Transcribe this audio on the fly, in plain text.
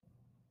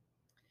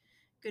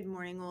Good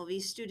morning, Wolvie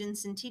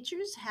students and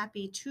teachers.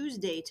 Happy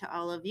Tuesday to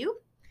all of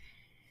you.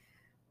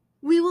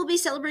 We will be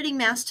celebrating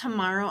Mass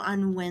tomorrow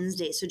on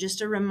Wednesday. So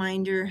just a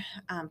reminder,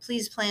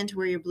 please plan to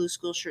wear your blue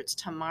school shirts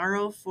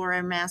tomorrow for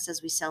our Mass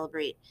as we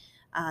celebrate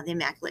the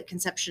Immaculate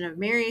Conception of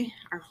Mary,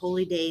 our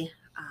holy day.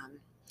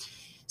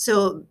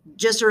 So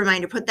just a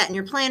reminder, put that in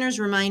your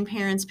planners, remind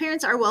parents.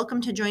 Parents are welcome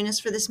to join us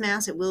for this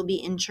Mass. It will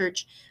be in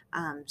church.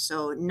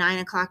 So 9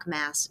 o'clock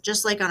Mass,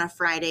 just like on a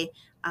Friday,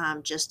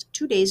 just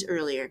 2 days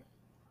earlier.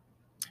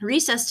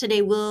 Recess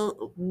today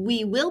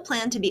we will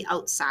plan to be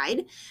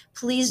outside.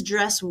 Please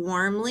dress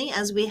warmly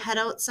as we head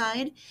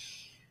outside.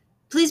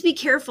 Please be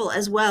careful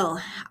as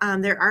well.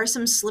 There are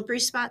some slippery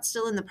spots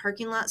still in the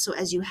parking lot, so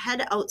as you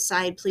head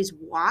outside, please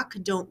walk.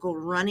 Don't go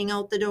running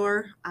out the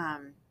door.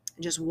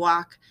 Just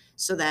walk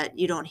so that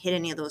you don't hit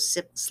any of those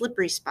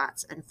slippery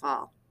spots and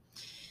fall.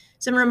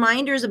 Some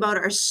reminders about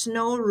our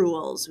snow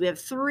rules. We have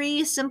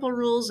 3 simple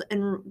rules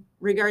in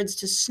regards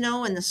to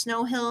snow and the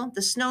snow hill.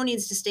 The snow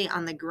needs to stay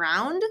on the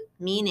ground,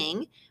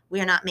 meaning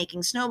we are not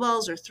making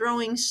snowballs or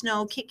throwing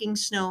snow, kicking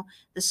snow.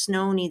 The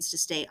snow needs to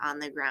stay on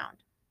the ground.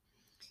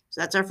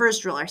 So that's our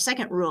first rule. Our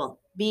second rule,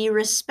 be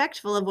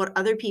respectful of what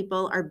other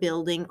people are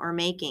building or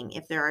making.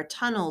 If there are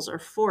tunnels or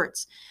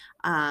forts,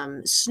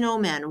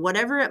 snowmen,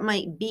 whatever it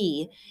might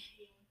be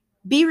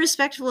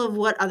respectful of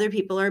what other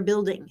people are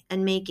building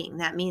and making.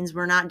 That means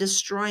we're not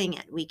destroying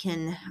it. We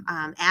can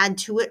add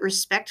to it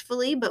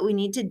respectfully, but we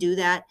need to do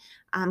that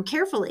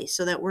carefully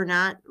so that we're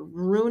not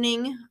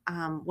ruining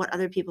what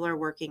other people are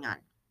working on.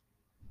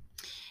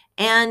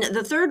 And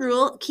the third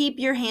rule, keep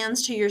your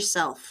hands to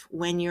yourself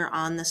when you're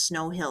on the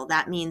snow hill.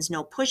 That means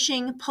no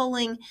pushing,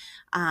 pulling,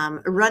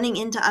 running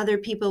into other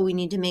people. We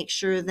need to make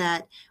sure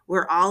that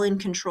we're all in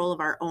control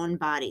of our own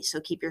body. So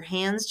keep your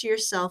hands to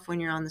yourself when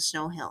you're on the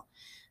snow hill.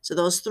 So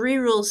those 3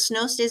 rules: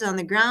 snow stays on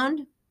the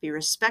ground, be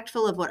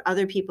respectful of what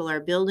other people are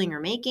building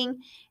or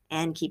making,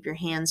 and keep your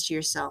hands to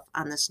yourself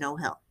on the snow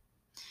hill.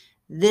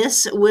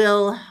 This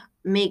will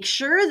make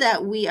sure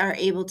that we are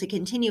able to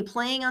continue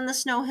playing on the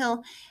snow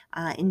hill,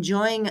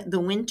 enjoying the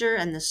winter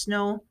and the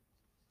snow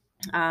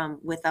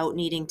without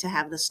needing to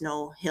have the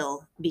snow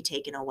hill be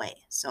taken away.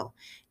 So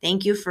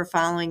thank you for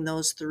following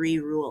those 3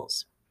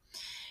 rules.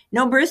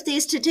 No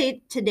birthdays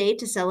today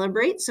to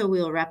celebrate, so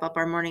we'll wrap up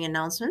our morning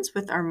announcements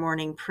with our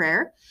morning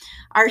prayer,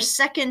 our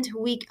second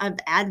week of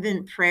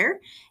Advent prayer,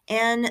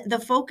 and the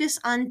focus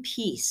on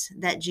peace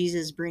that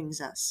Jesus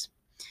brings us.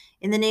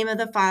 In the name of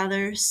the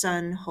Father,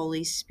 Son,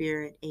 Holy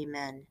Spirit,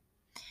 amen.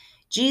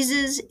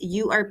 Jesus,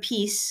 you are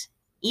peace,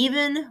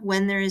 even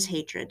when there is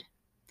hatred.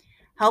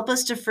 Help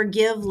us to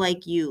forgive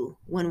like you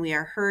when we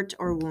are hurt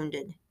or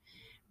wounded.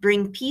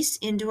 Bring peace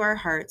into our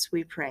hearts,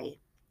 we pray.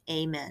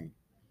 Amen.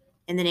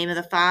 In the name of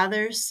the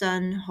Father,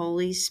 Son,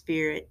 Holy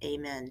Spirit,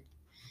 amen.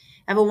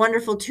 Have a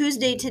wonderful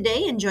Tuesday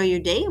today. Enjoy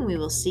your day, and we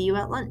will see you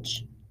at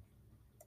lunch.